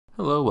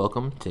Hello,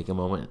 welcome. Take a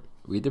moment,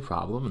 read the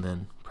problem, and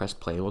then press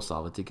play and we'll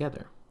solve it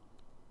together.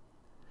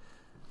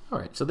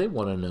 Alright, so they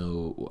want to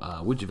know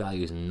which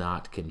value is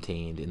not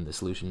contained in the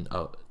solution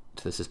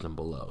to the system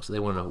below. So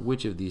they want to know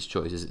which of these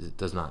choices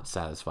does not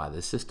satisfy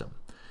this system.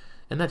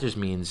 And that just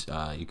means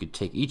you could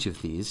take each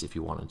of these, if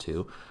you wanted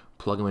to,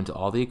 plug them into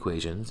all the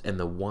equations, and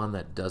the one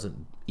that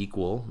doesn't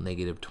equal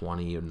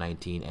 -20 or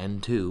 19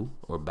 and 2,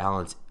 or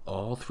balance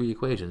all three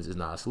equations, is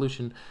not a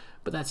solution,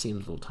 but that seems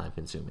a little time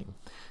consuming.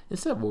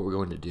 Instead, what we're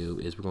going to do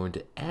is we're going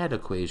to add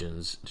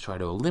equations to try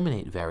to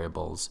eliminate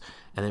variables,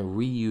 and then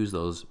reuse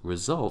those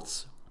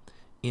results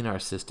in our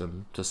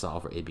system to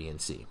solve for A, B,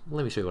 and C.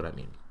 Let me show you what I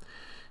mean.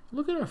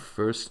 Look at our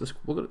first,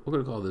 we're going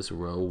to call this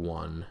row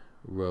 1,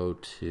 row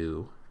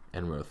 2,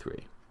 and row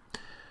 3.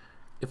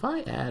 If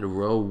I add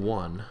row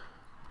 1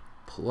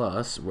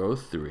 plus row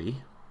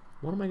 3,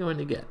 what am I going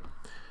to get?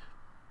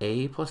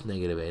 A plus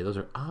negative A, those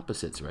are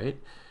opposites,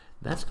 right?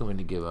 That's going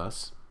to give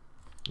us,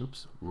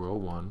 row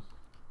 1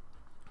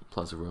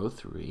 plus row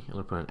 3, I'm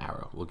going to put an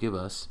arrow, will give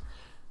us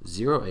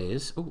 0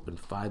 A's,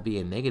 and 5B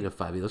and negative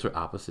 5B, those are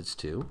opposites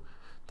too.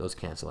 Those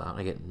cancel out.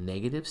 I get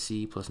negative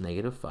C plus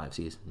negative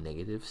 5C is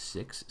negative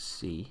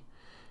 6C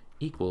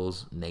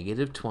equals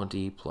negative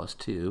 20 plus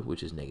 2,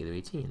 which is negative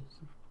 18.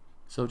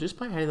 So just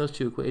by adding those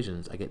two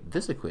equations, I get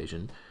this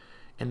equation.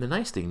 And the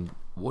nice thing,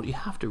 what you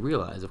have to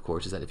realize, of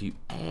course, is that if you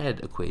add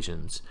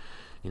equations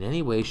in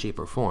any way, shape,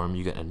 or form,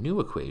 you get a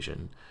new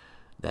equation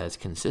that is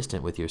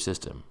consistent with your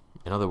system.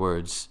 In other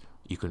words,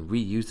 you can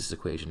reuse this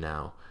equation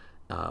now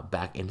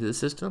back into the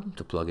system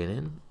to plug it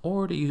in,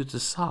 or to use it to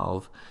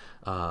solve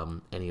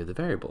any of the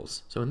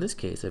variables. So in this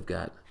case, I've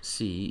got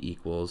C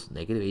equals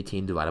negative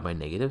 18 divided by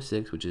negative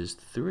 6, which is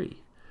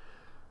 3.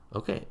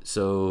 Okay,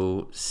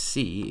 so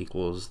C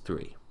equals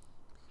 3.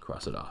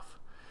 Cross it off.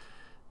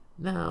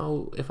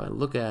 Now, if I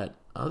look at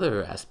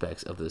other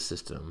aspects of the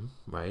system,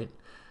 right,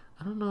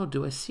 I don't know,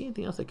 do I see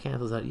anything else that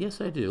cancels out? Yes,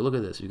 I do. Look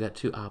at this. We've got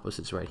two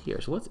opposites right here.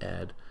 So let's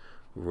add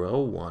row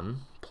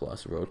 1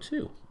 plus row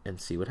 2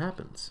 and see what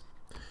happens.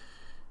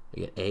 I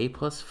get A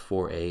plus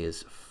 4A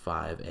is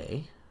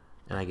 5A,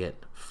 and I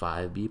get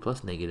 5B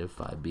plus negative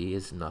 5B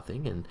is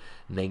nothing, and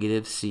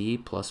negative C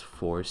plus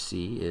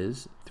 4C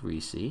is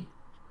 3C.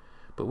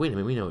 But wait a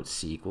minute, we know what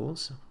C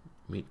equals.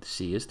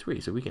 C is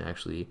 3, so we can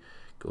actually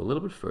go a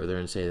little bit further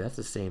and say that's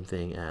the same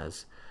thing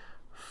as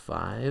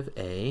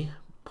 5A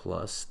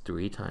plus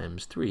 3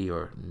 times 3,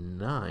 or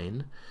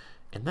 9,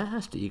 and that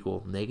has to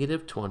equal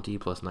negative 20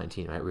 plus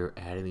 19, right? We were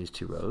adding these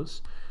two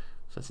rows.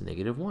 So that's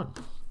negative 1.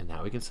 And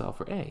now we can solve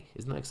for A.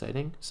 Isn't that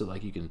exciting? So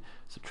like you can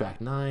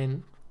subtract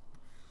 9,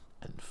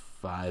 and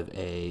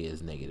 5A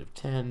is negative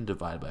 10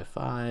 divided by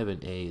 5,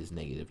 and A is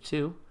negative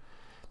 2.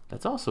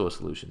 That's also a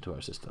solution to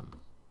our system.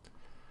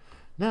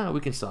 Now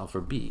we can solve for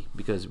B,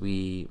 because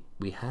we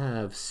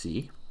have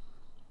C,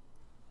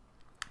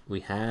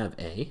 we have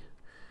A.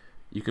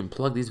 You can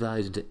plug these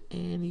values into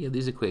any of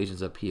these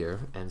equations up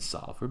here and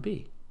solve for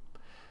B.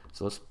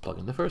 So let's plug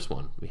in the first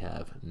one. We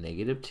have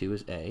negative 2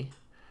 is A,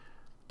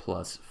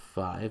 plus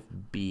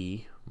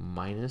 5B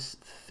minus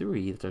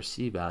 3, that's our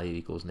C value,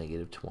 equals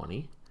negative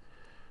 20.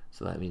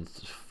 So that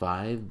means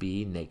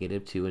 5B,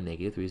 negative 2, and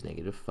negative 3 is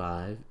negative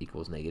 5,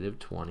 equals negative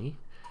 20.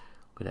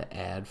 I'm going to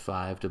add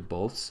 5 to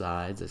both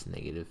sides, that's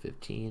negative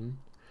 15.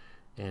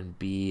 And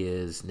B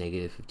is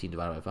negative 15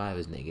 divided by 5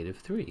 is negative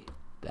 3.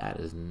 That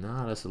is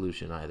not a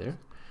solution either.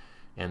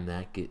 And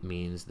that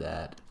means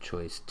that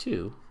choice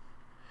 2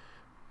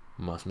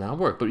 must not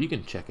work. But you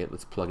can check it.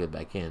 Let's plug it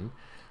back in.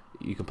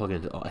 You can plug it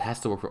into, it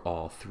has to work for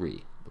all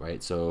three,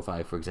 right? So if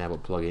I, for example,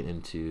 plug it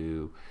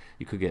into,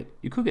 you could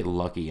get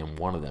lucky in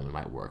one of them, it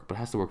might work, but it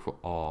has to work for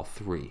all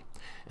three.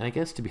 And I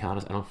guess, to be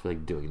honest, I don't feel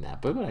like doing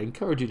that, but I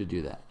encourage you to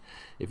do that.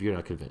 If you're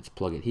not convinced,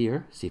 plug it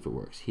here, see if it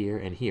works here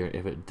and here.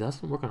 If it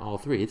doesn't work on all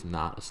three, it's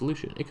not a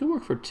solution. It could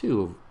work for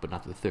 2, but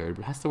not the third,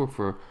 but it has to work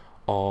for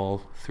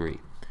all three.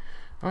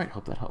 All right,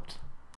 hope that helped.